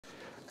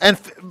And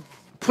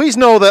please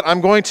know that I'm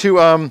going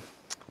to,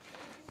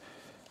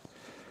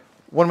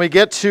 when we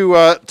get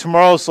to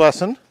tomorrow's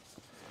lesson,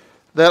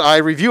 that I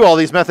review all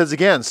these methods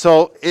again.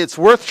 So it's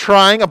worth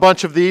trying a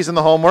bunch of these in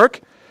the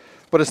homework,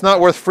 but it's not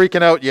worth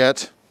freaking out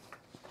yet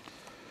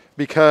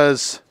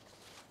because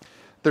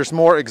there's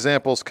more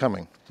examples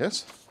coming.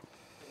 Yes?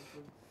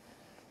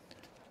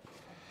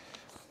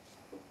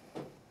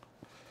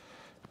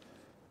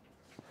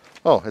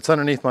 Oh, it's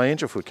underneath my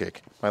angel food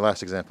cake, my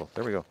last example.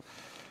 There we go.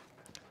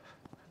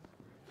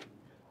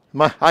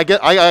 I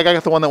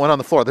got the one that went on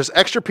the floor. There's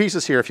extra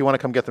pieces here if you want to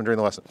come get them during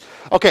the lesson.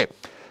 Okay,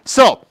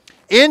 so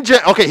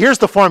okay, here's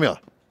the formula.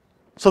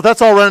 So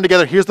that's all running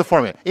together. Here's the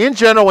formula. In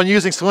general, when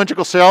using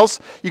cylindrical shells,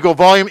 you go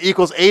volume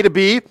equals A to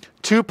B,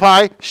 2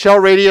 pi, shell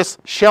radius,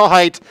 shell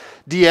height,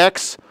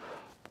 dx.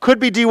 Could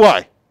be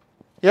dy,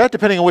 yeah,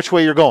 depending on which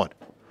way you're going.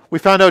 We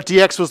found out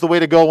dx was the way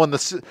to go when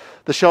the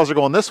shells are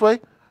going this way.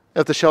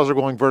 If the shells are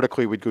going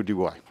vertically, we'd go dy.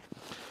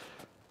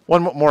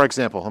 One more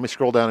example. Let me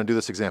scroll down and do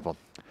this example.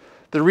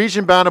 The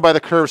region bounded by the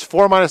curves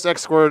 4 minus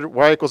x squared,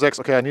 y equals x.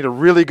 Okay, I need a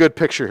really good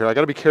picture here. I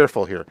got to be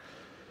careful here,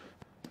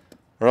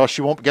 or else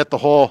you won't get the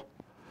whole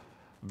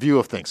view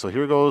of things. So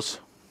here goes.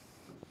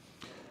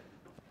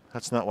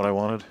 That's not what I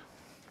wanted.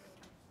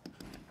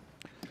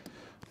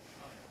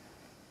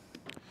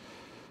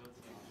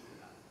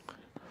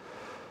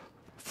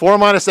 Four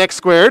minus x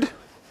squared.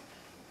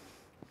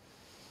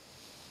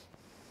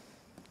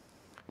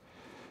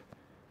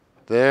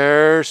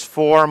 There's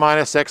 4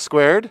 minus x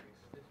squared.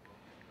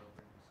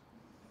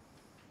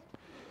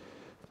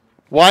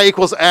 Y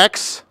equals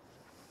x.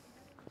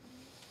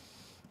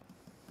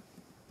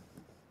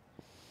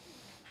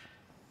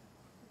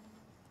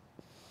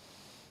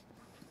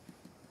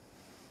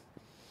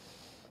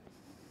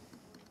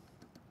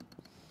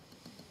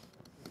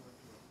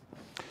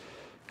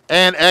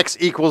 And x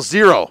equals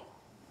 0.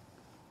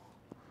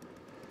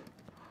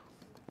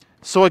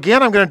 So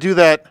again, I'm going to do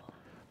that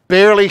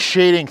barely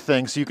shading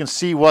thing so you can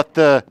see what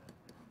the...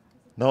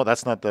 No,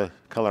 that's not the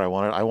color I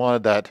wanted. I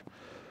wanted that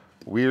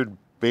weird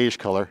beige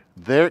color.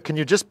 There, can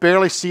you just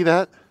barely see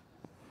that?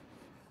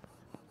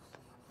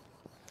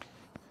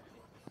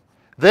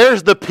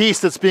 There's the piece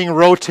that's being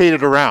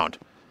rotated around.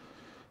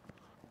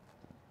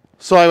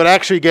 So I would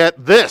actually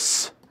get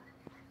this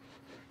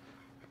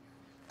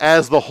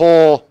as the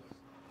whole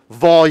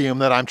volume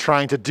that I'm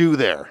trying to do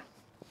there.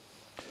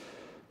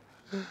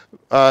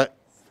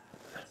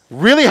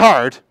 Really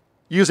hard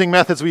using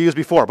methods we used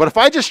before. But if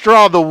I just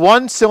draw the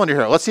one cylinder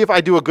here, let's see if I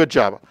do a good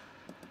job.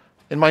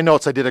 In my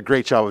notes, I did a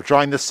great job of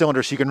drawing this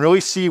cylinder so you can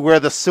really see where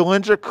the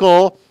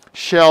cylindrical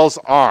shells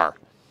are.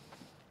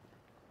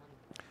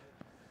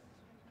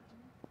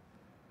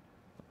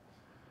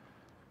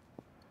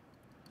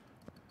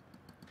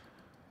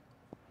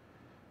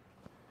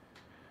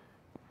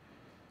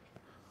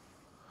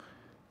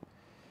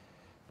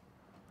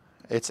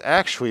 It's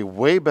actually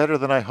way better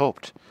than I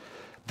hoped.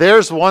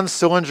 There's one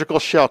cylindrical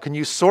shell. Can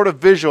you sort of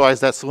visualize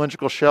that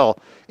cylindrical shell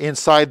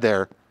inside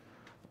there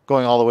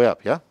going all the way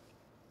up, yeah?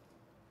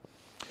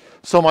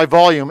 So my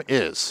volume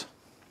is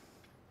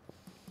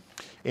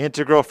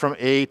integral from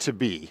A to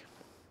B.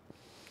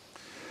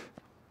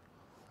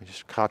 We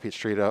just copy it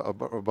straight out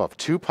above.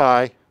 2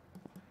 pi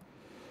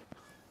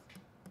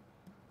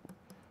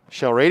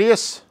shell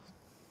radius,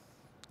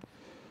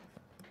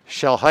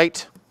 shell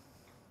height,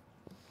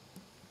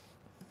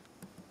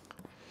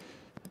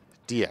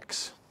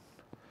 dx.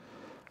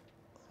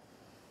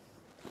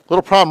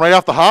 Little problem right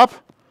off the hop.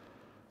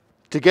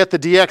 To get the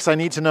dx, I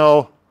need to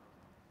know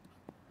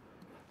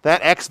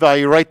that x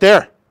value right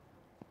there.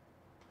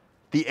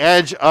 The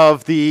edge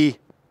of the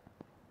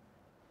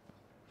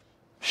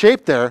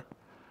shape there.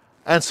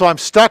 And so I'm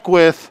stuck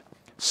with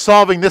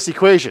solving this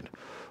equation.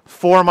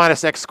 4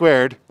 minus x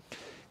squared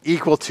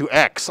equal to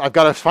x. I've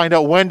got to find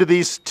out when do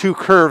these two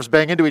curves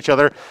bang into each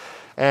other.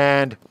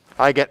 And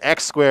I get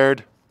x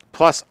squared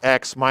plus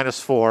x minus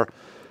 4.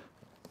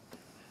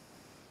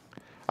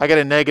 I get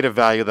a negative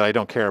value that I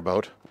don't care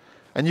about.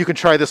 And you can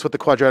try this with the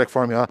quadratic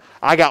formula.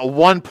 I got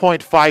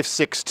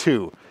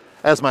 1.562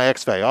 as my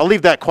x value. I'll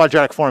leave that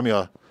quadratic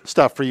formula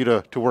stuff for you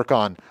to work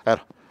on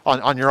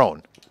your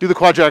own. Do the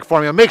quadratic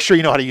formula. Make sure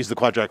you know how to use the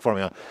quadratic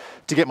formula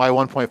to get my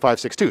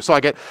 1.562. So I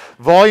get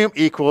volume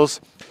equals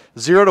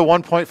 0 to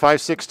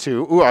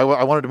 1.562. Ooh,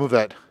 I wanted to move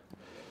that.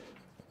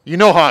 You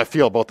know how I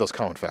feel about those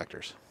common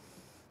factors.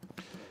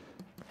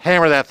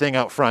 Hammer that thing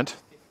out front.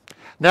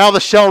 Now the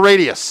shell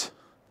radius.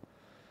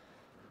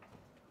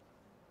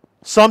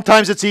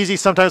 Sometimes it's easy,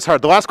 sometimes it's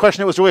hard. The last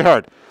question, it was really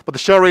hard. But the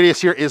shell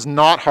radius here is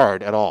not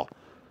hard at all.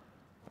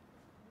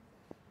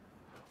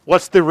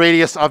 What's the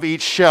radius of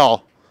each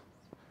shell?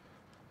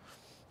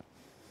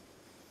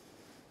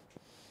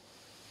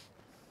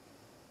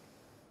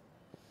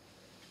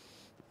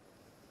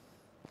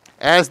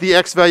 As the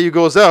x value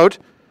goes out,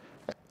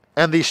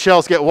 and these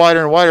shells get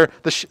wider and wider,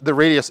 the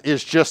radius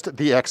is just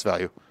the x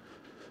value.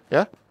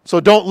 Yeah? So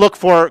don't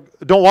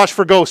watch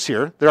for ghosts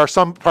here. There are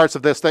some parts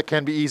of this that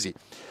can be easy.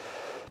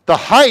 The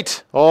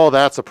height, oh,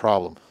 that's a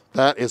problem.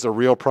 That is a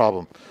real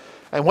problem.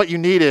 And what you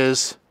need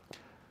is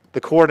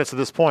the coordinates of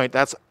this point,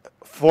 that's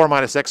 4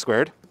 minus x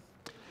squared.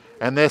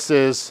 And this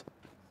is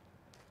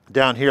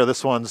down here,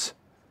 this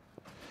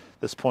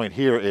point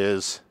here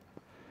is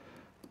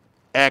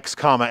x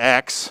comma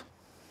x.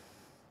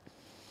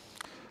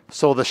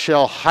 So the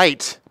shell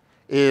height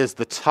is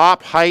the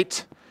top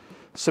height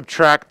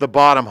subtract the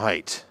bottom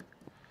height.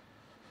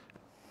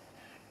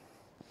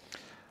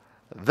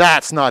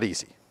 That's not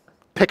easy.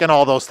 Picking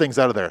all those things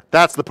out of there.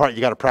 That's the part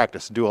you got to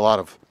practice and do a lot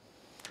of.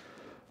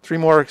 3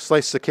 more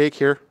slices of cake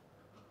here.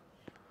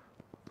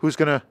 Who's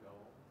going to?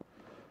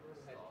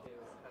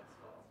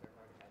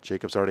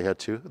 Jacob's already had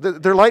 2.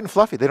 They're light and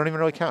fluffy. They don't even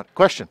really count.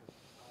 Question.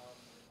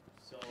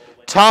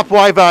 Top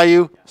y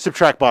value,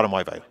 subtract bottom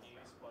y value.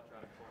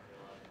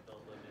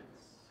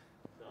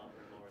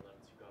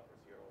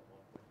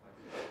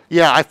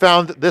 Yeah, I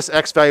found this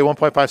x value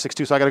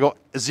 1.562, so I got to go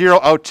 0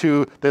 out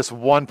to this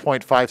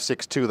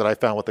 1.562 that I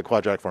found with the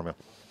quadratic formula.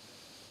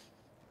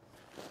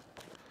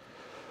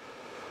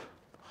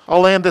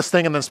 I'll land this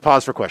thing and then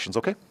pause for questions,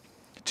 okay?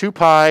 2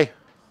 pi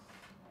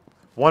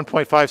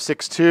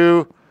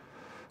 1.562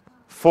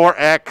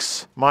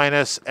 4x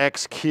minus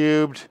x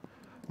cubed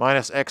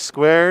minus x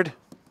squared.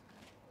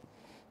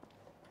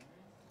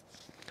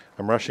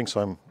 I'm rushing,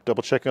 so I'm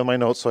double checking on my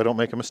notes so I don't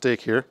make a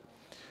mistake here.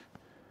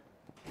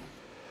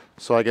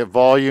 So I get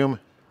volume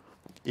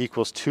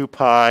equals 2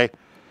 pi,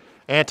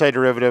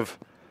 antiderivative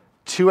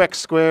 2x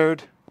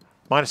squared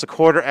minus a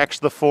quarter x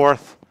to the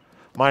 4th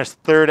minus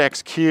third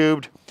x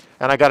cubed.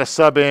 And I got to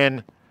sub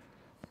in,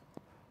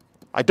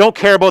 I don't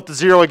care about the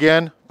 0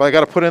 again, but I got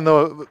to put in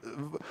the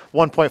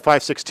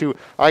 1.562.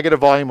 I get a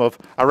volume of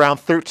around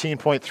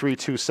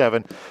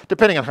 13.327,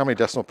 depending on how many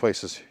decimal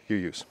places you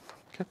use.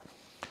 Okay.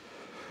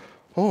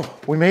 Oh,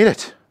 we made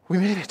it. We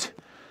made it.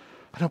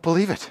 I don't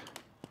believe it.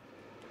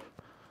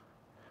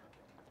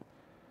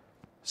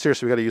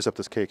 Seriously, we got to use up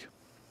this cake.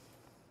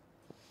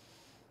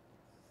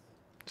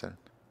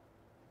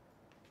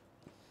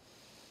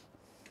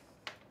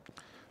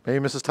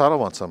 Maybe Mrs. Tuttle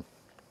wants some.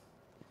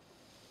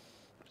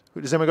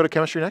 Does anyone go to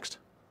chemistry next?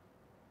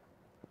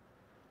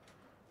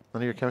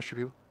 None of your chemistry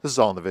people? This is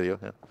all in the video.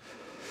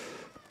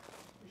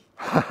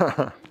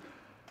 Yeah.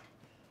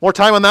 More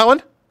time on that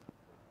one?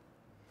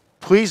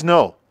 Please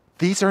know,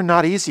 these are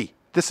not easy.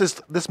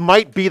 This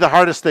might be the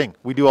hardest thing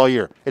we do all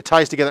year. It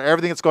ties together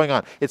everything that's going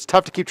on. It's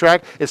tough to keep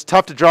track. It's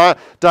tough to draw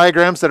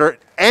diagrams that are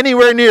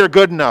anywhere near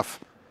good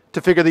enough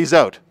to figure these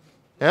out.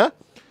 Yeah?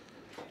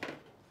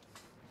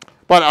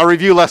 But a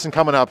review lesson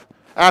coming up.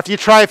 After you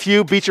try a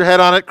few, beat your head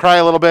on it, cry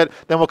a little bit,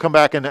 then we'll come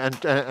back and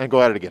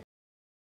go at it again.